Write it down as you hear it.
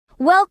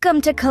Welcome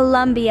to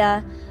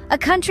Colombia, a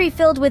country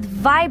filled with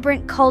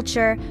vibrant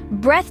culture,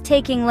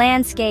 breathtaking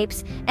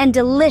landscapes, and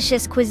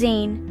delicious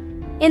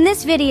cuisine. In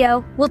this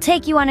video, we'll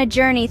take you on a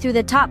journey through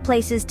the top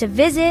places to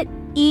visit,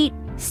 eat,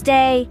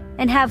 stay,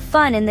 and have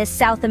fun in this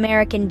South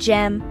American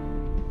gem.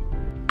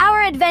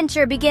 Our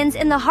adventure begins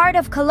in the heart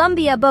of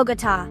Colombia,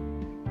 Bogotá.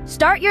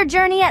 Start your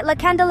journey at La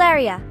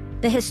Candelaria,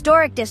 the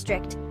historic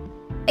district.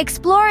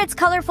 Explore its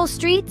colorful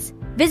streets,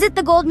 visit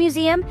the Gold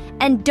Museum,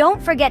 and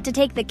don't forget to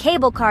take the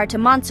cable car to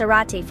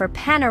Monserrate for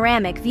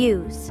panoramic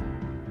views.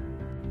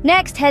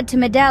 Next, head to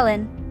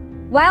Medellin.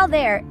 While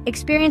there,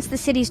 experience the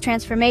city's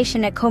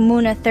transformation at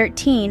Comuna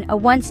 13, a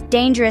once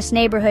dangerous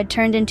neighborhood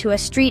turned into a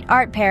street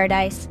art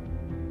paradise.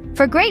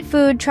 For great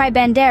food, try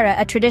bandera,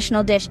 a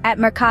traditional dish at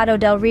Mercado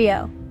del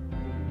Rio.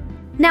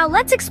 Now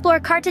let's explore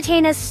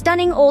Cartagena's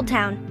stunning Old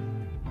Town.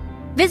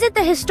 Visit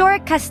the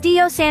historic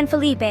Castillo San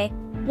Felipe,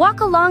 walk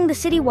along the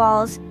city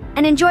walls,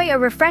 and enjoy a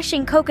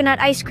refreshing coconut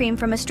ice cream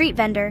from a street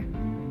vendor.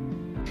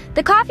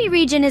 The coffee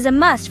region is a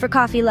must for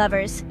coffee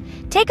lovers.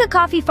 Take a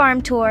coffee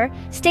farm tour,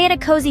 stay at a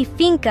cozy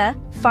finca,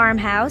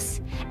 farmhouse,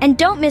 and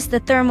don't miss the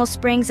thermal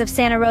springs of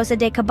Santa Rosa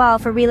de Cabal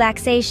for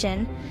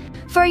relaxation.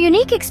 For a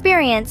unique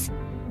experience,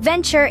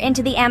 venture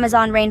into the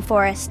Amazon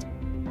rainforest.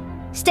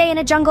 Stay in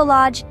a jungle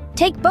lodge,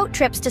 take boat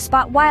trips to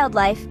spot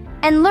wildlife,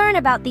 and learn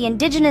about the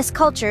indigenous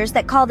cultures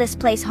that call this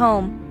place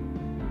home.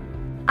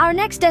 Our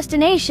next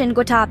destination,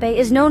 Guatapé,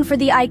 is known for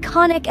the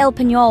iconic El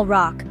Peñol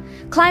rock.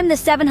 Climb the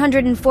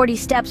 740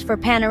 steps for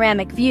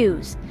panoramic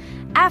views.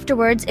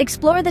 Afterwards,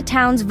 explore the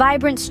town's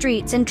vibrant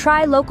streets and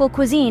try local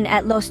cuisine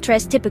at Los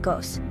Tres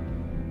Típicos.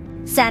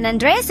 San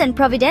Andrés and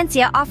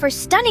Providencia offer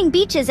stunning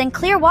beaches and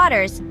clear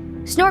waters.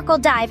 Snorkel,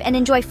 dive, and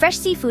enjoy fresh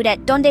seafood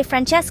at Donde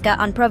Francesca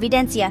on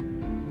Providencia.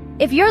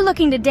 If you're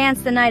looking to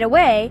dance the night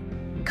away,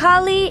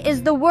 Cali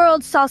is the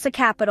world's salsa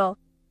capital.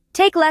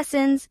 Take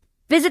lessons,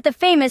 visit the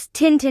famous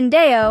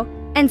Tintindeo,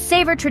 and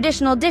savor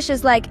traditional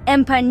dishes like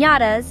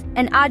empanadas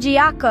and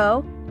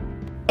ajiaco.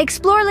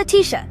 Explore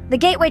Leticia, the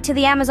gateway to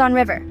the Amazon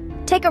River.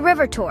 Take a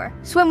river tour,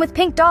 swim with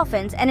pink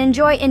dolphins, and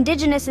enjoy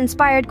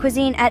indigenous-inspired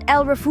cuisine at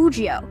El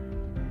Refugio.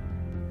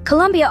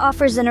 Colombia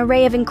offers an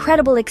array of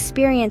incredible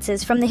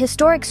experiences from the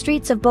historic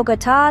streets of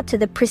Bogotá to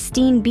the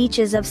pristine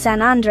beaches of San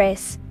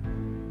Andrés.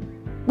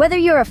 Whether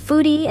you're a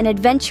foodie, an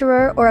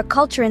adventurer, or a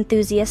culture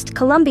enthusiast,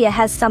 Colombia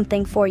has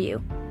something for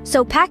you.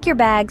 So pack your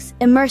bags,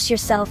 immerse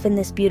yourself in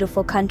this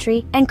beautiful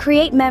country, and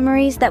create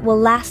memories that will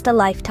last a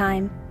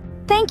lifetime.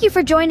 Thank you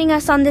for joining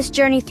us on this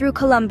journey through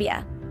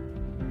Colombia.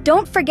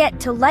 Don't forget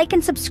to like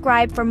and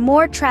subscribe for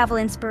more travel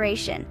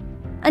inspiration.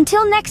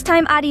 Until next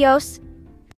time, adios!